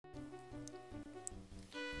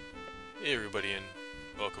Hey everybody, and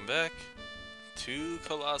welcome back to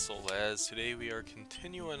Colossal, as today we are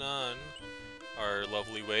continuing on our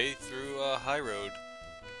lovely way through High Road,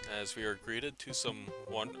 as we are greeted to some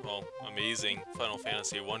amazing Final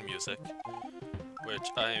Fantasy I music, which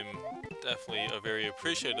I am definitely very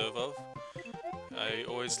appreciative of. I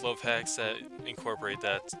always love hacks that incorporate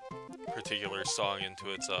that particular song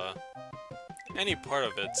into its any part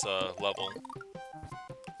of its level,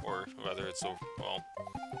 or whether it's a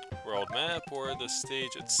world map or the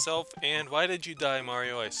stage itself. And why did you die,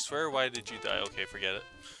 Mario? I swear, why did you die? Okay, forget it.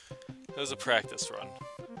 It was a practice run.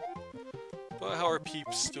 But how are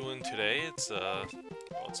peeps doing today? It's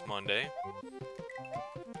Monday.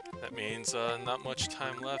 That means not much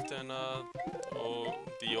time left in the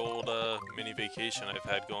old mini vacation I've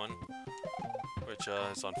had going, which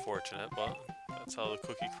is unfortunate, but that's how the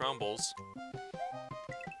cookie crumbles.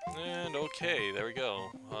 And okay, there we go.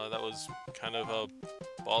 That was kind of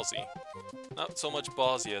ballsy. Not so much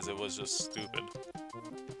ballsy as it was just stupid.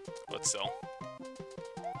 But still.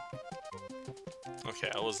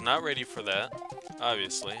 Okay, I was not ready for that,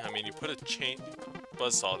 obviously. I mean, you put a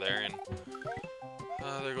buzzsaw there, and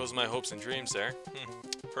there goes my hopes and dreams there.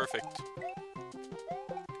 Perfect.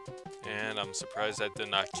 And I'm surprised that did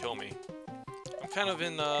not kill me. I'm kind of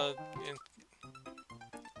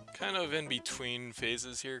in between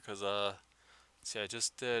phases here, because see, I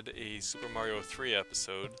just did a Super Mario 3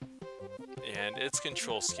 episode, and its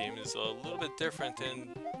control scheme is a little bit different,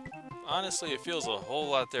 and honestly, it feels a whole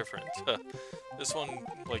lot different. This one,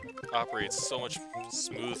 like, operates so much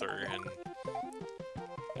smoother and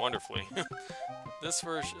wonderfully. This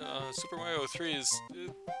version, Super Mario 3 it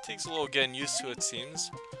takes a little getting used to, it seems.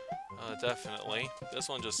 Definitely. This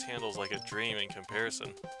one just handles like a dream in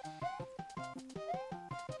comparison.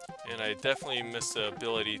 And I definitely missed the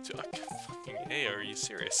ability to... fucking A, are you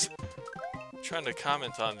serious? I'm trying to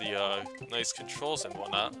comment on the nice controls and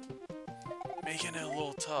whatnot. Making it a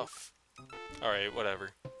little tough. Alright,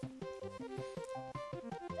 whatever.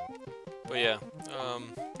 But yeah,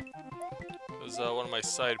 it was one of my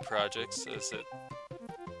side projects,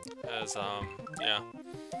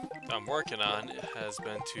 I'm working on. It has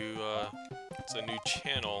been to, it's a new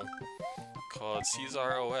channel called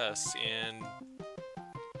xXCyzarXx, and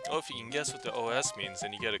well, if you can guess what the OS means,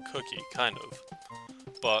 then you get a cookie, kind of.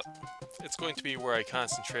 But it's going to be where I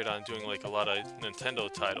concentrate on doing like a lot of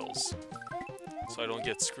Nintendo titles, so I don't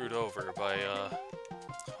get screwed over by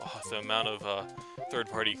the amount of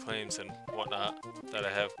third-party claims and whatnot that I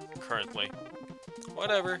have currently.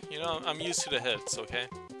 Whatever, you know, I'm used to the hits, okay?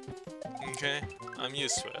 Okay? I'm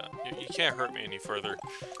used to it. You can't hurt me any further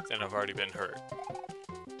than I've already been hurt.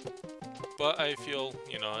 But I feel,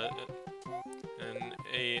 you know,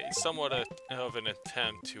 somewhat of an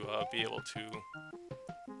attempt to be able to,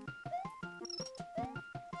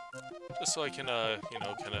 just so I can, you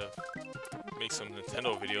know, kind of make some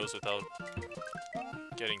Nintendo videos without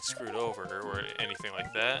getting screwed over or anything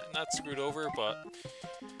like that. Not screwed over, but,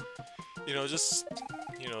 you know, just,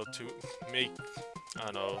 you know, to make, I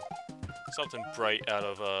don't know, something bright out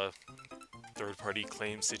of a third-party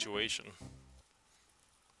claim situation.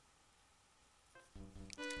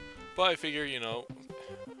 But I figure, you know,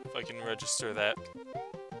 if I can register that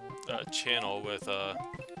channel with the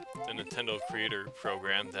Nintendo Creator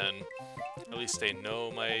Program, then at least they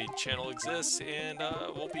know my channel exists, and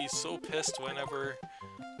won't be so pissed whenever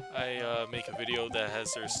I make a video that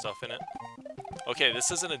has their stuff in it. Okay, this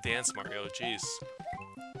isn't a dance, Mario, jeez.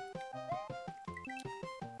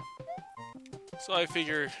 So I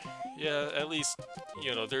figure, yeah, at least,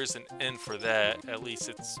 you know, there's an end for that. At least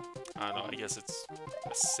it's, I don't know, I guess it's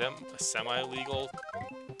a semi-legal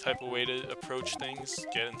type of way to approach things,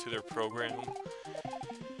 get into their program.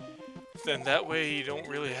 Then that way you don't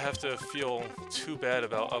really have to feel too bad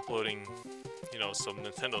about uploading, you know, some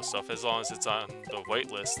Nintendo stuff. As long as it's on the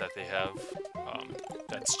whitelist that they have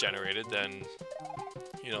that's generated, then,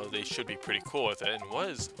 you know, they should be pretty cool with it. And what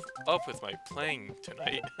is up with my playing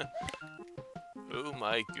tonight? Oh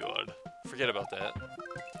my god. Forget about that.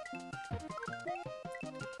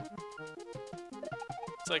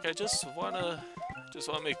 It's like I just wanna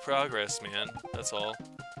make progress, man. That's all.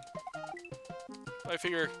 I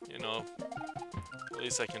figure, you know, at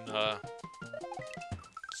least I can,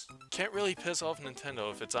 can't really piss off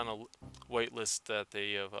Nintendo if it's on a whitelist that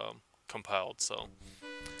they have compiled, so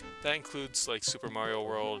that includes like Super Mario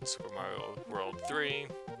World, Super Mario World 3,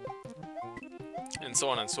 and so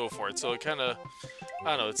on and so forth. So it kind of,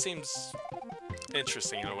 I don't know, it seems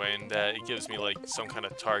interesting in a way, in that it gives me like some kind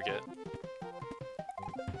of target.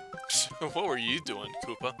 What were you doing,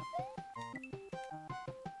 Koopa?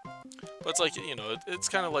 But it's like, you know, it's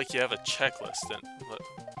kind of like you have a checklist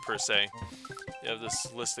per se. You have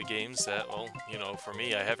this list of games that, well, you know, for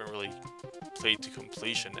me, I haven't really played to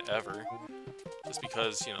completion ever. Just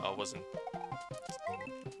because, you know, I wasn't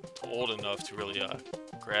old enough to really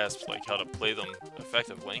grasp, like, how to play them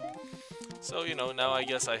effectively. So, you know, now I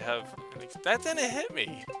guess I have... That didn't hit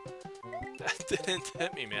me! That didn't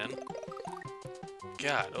hit me, man.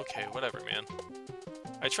 God, okay, whatever, man.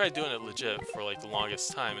 I tried doing it legit for, like, the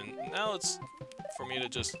longest time, and now it's for me to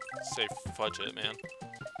just say fudge it, man.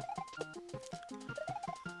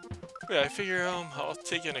 But yeah, I figure, I'll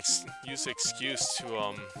take an excuse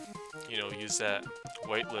to, you know, use that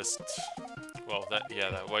whitelist... Well, that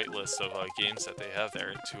whitelist of games that they have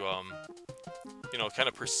there to, you know, kind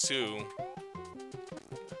of pursue...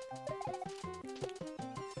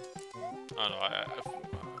 I don't know,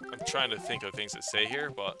 I'm trying to think of things to say here,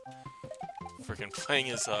 but freaking playing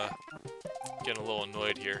is getting a little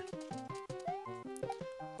annoyed here.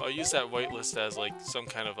 I'll use that whitelist as like some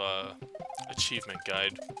kind of achievement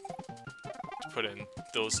guide to put in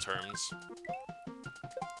those terms.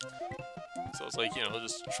 So it's like, you know,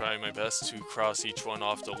 just try my best to cross each one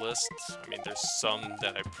off the list. I mean, there's some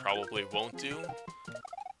that I probably won't do.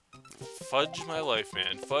 Fudge my life,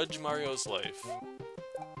 man. Fudge Mario's life.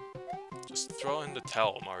 Just throw in the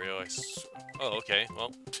towel, Mario. Oh, okay.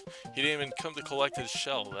 Well, he didn't even come to collect his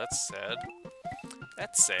shell. That's sad.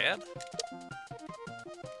 That's sad.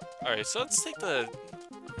 Alright, so let's take the...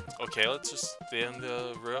 Okay, let's just stay on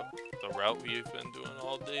the route we've been doing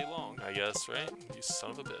all day long, I guess, right? You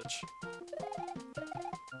son of a bitch.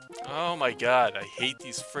 Oh my god, I hate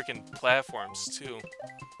these freaking platforms, too.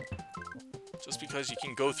 Just because you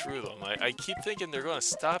can go through them. I keep thinking they're going to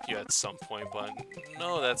stop you at some point, but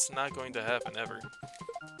no, that's not going to happen ever.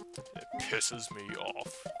 It pisses me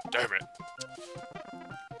off. Damn it.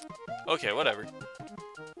 Okay, whatever.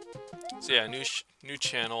 So yeah, new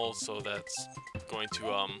channel, so that's going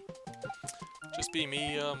to just be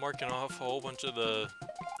me marking off a whole bunch of the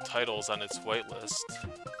titles on its whitelist.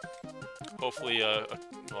 Hopefully,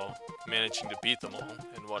 well, managing to beat them all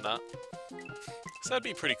and whatnot. So that'd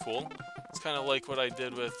be pretty cool. It's kind of like what I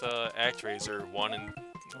did with ActRaiser 1 and,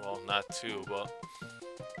 well, not 2, but,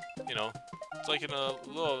 you know, it's like a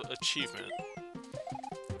little achievement.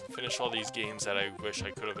 Finish all these games that I wish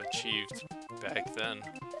I could have achieved back then.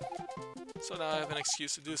 So now I have an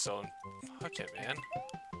excuse to do so, and fuck it, man.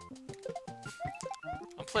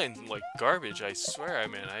 I'm playing like garbage, I swear. I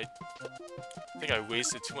mean, I think I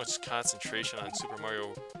wasted too much concentration on Super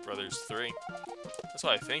Mario Brothers 3. That's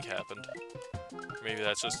what I think happened. Maybe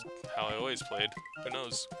that's just how I always played. Who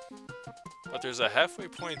knows? But there's a halfway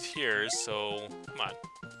point here, so come on.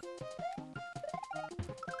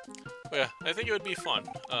 But yeah, I think it would be fun.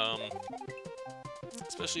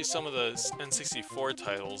 Especially some of the N64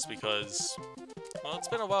 titles, because, well, it's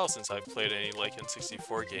been a while since I've played any, like,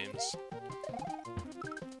 N64 games.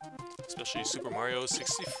 Especially Super Mario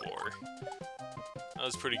 64. That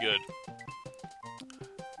was pretty good.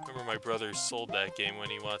 I remember my brother sold that game when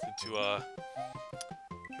he wanted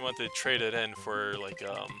to trade it in for, like,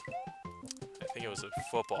 I think it was a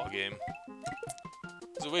football game.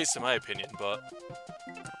 It was a waste in my opinion, but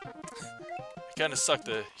it kind of sucked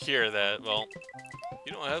to hear that, well,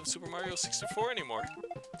 you don't have Super Mario 64 anymore.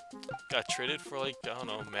 Got traded for, like, I don't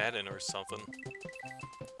know, Madden or something.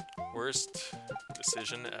 Worst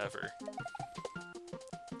decision ever.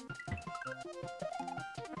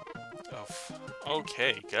 Oh,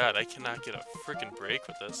 okay, God, I cannot get a freaking break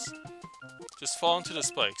with this. Just fall into the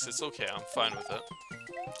spikes. It's okay, I'm fine with it.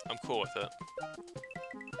 I'm cool with it.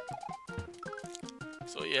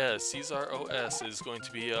 So yeah, xXCyzarXx is going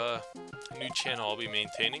to be a new channel I'll be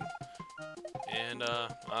maintaining. And, I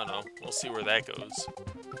don't know, we'll see where that goes.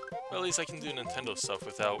 But at least I can do Nintendo stuff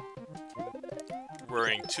without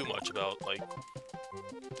worrying too much about, like,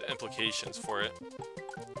 the implications for it.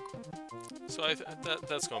 So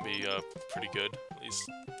that's gonna be pretty good. At least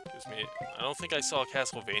gives me. I don't think I saw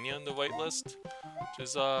Castlevania in the whitelist, which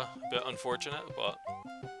is a bit unfortunate, but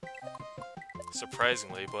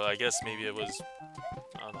surprisingly. But I guess maybe it was,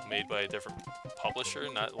 I don't know, made by a different publisher,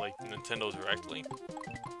 not like Nintendo directly.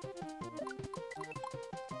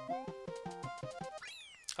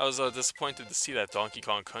 I was disappointed to see that Donkey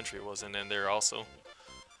Kong Country wasn't in there also.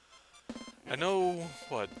 I know,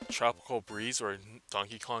 what, Tropical Breeze or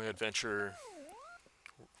Donkey Kong Adventure,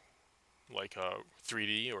 like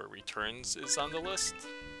 3D or Returns is on the list.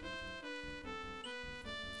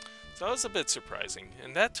 So that was a bit surprising,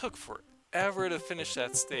 and that took forever to finish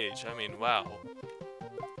that stage. I mean, wow.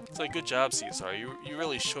 It's like, good job, Caesar. You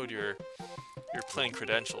really showed your playing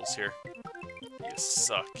credentials here. You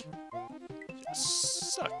suck. You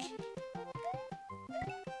suck.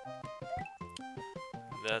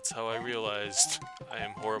 That's how I realized I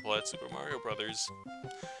am horrible at Super Mario Brothers.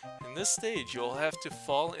 In this stage, you'll have to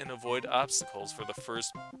fall and avoid obstacles for the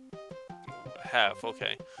first half.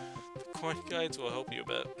 Okay. The coin guides will help you a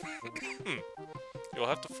bit. You'll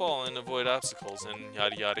have to fall and avoid obstacles and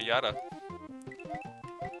yada yada yada.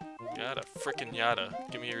 Yada frickin' yada.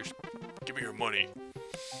 Give me your money.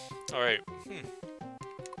 Alright.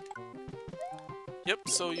 Yep,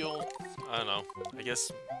 so you'll I don't know. I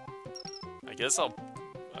guess I'll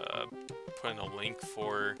put in a link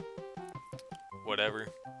for whatever,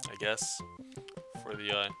 I guess, for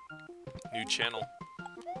the new channel.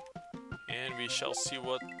 And we shall see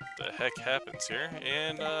what the heck happens here.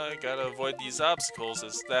 And gotta avoid these obstacles,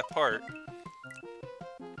 is that part.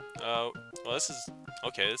 Well, this is...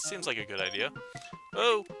 Okay, this seems like a good idea.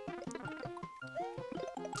 Oh!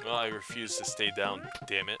 Well, I refuse to stay down,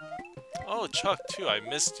 damn it. Oh, Chuck, too, I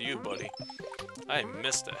missed you, buddy. I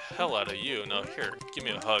missed the hell out of you. Now, here, give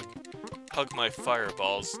me a hug. Hug my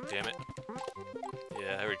fireballs, damn it.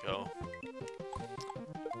 Yeah, there we go.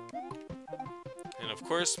 And of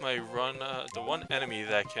course, my the one enemy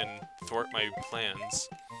that can thwart my plans.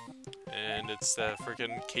 And it's that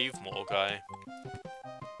freaking cave mole guy.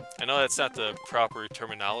 I know that's not the proper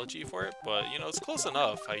terminology for it, but, you know, it's close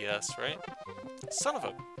enough, I guess, right? Son of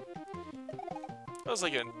a...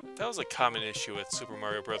 That was a common issue with Super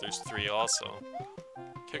Mario Brothers 3 also.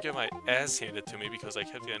 Kept getting my ass handed to me because I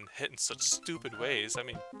kept getting hit in such stupid ways. I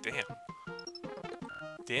mean, damn.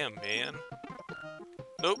 Damn, man.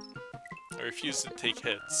 Nope. I refuse to take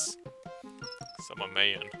hits. 'Cause I'm a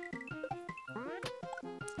man.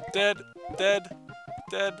 Dead! Dead!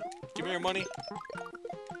 Dead! Give me your money!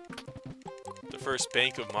 The first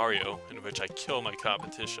bank of Mario in which I kill my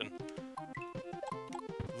competition.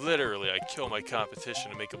 Literally, I kill my competition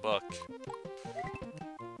to make a buck.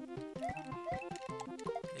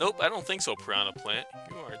 Nope, I don't think so, Piranha Plant.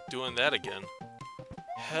 You aren't doing that again.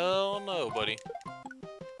 Hell no, buddy.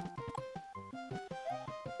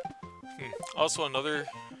 Also, another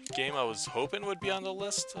game I was hoping would be on the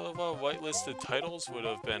list of whitelisted titles would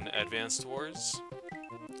have been Advanced Wars.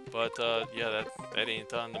 But, yeah, that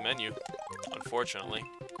ain't on the menu, unfortunately.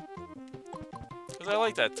 Because I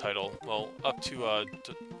like that title. Well, up to,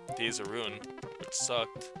 Days of Ruin, which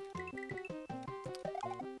sucked.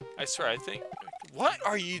 I swear, I think... What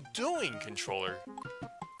are you doing, controller?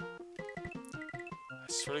 I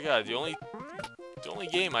swear to God, the only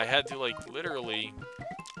game I had to, like, literally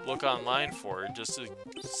look online for just to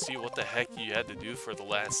see what the heck you had to do for the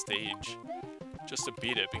last stage. Just to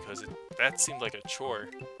beat it, because that seemed like a chore.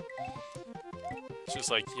 It's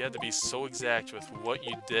just like, you had to be so exact with what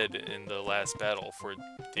you did in the last battle for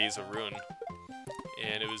Days of Ruin.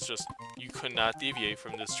 And it was just, you could not deviate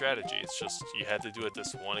from this strategy. It's just, you had to do it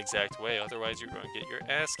this one exact way, otherwise you're going to get your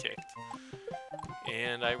ass kicked.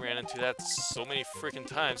 And I ran into that so many freaking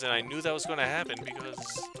times, and I knew that was going to happen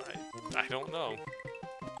because, I don't know.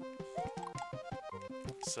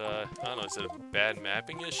 It's, I don't know, is it a bad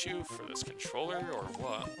mapping issue for this controller, or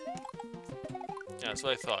what? Yeah, that's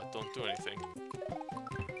what I thought. Don't do anything.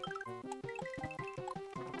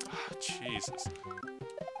 Oh, Jesus.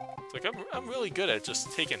 Like, I'm really good at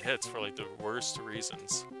just taking hits for, like, the worst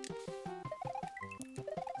reasons.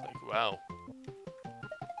 Like, wow.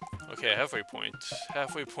 Okay, halfway point.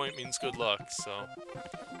 Halfway point means good luck, so...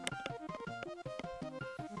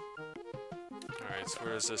 Alright, so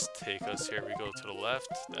where does this take us here? We go to the left.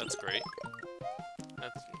 That's great.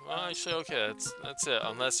 Well, actually, okay, that's it.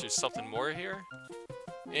 Unless there's something more here.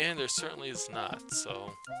 And there certainly is not,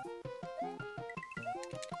 so...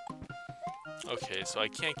 Okay, so I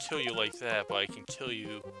can't kill you like that, but I can kill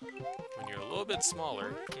you when you're a little bit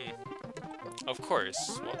smaller. Of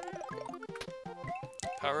course. Well,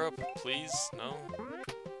 power up, please? No?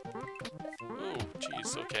 Oh,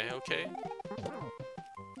 jeez. Okay, okay.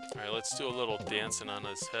 Alright, let's do a little dancing on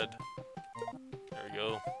his head. There we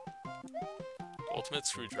go. Ultimate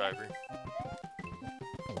screwdriver.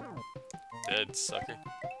 Dead, sucker.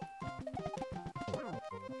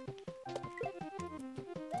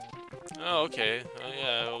 Oh, okay.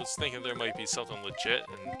 Yeah, I was thinking there might be something legit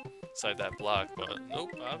inside that block, but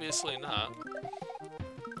nope, obviously not.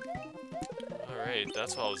 Alright,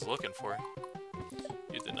 that's what I was looking for.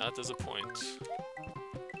 You did not disappoint.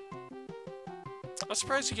 I'm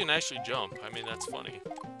surprised you can actually jump. I mean, that's funny.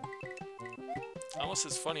 Almost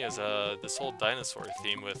as funny as this whole dinosaur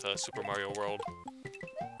theme with Super Mario World.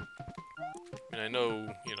 I mean, I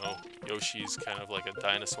know, you know, Yoshi's kind of like a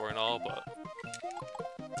dinosaur and all, but...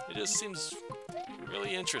 It just seems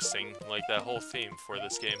really interesting, like that whole theme for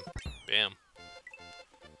this game. Bam.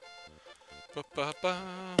 Ba-ba-ba.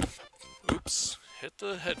 Oops, hit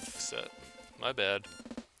the headset. My bad.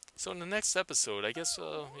 So in the next episode, I guess,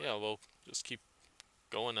 yeah, we'll just keep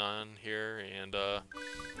going on here and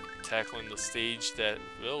tackling the stage that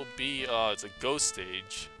will be, it's a ghost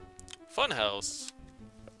stage. Funhouse.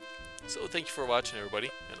 So thank you for watching,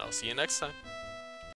 everybody, and I'll see you next time.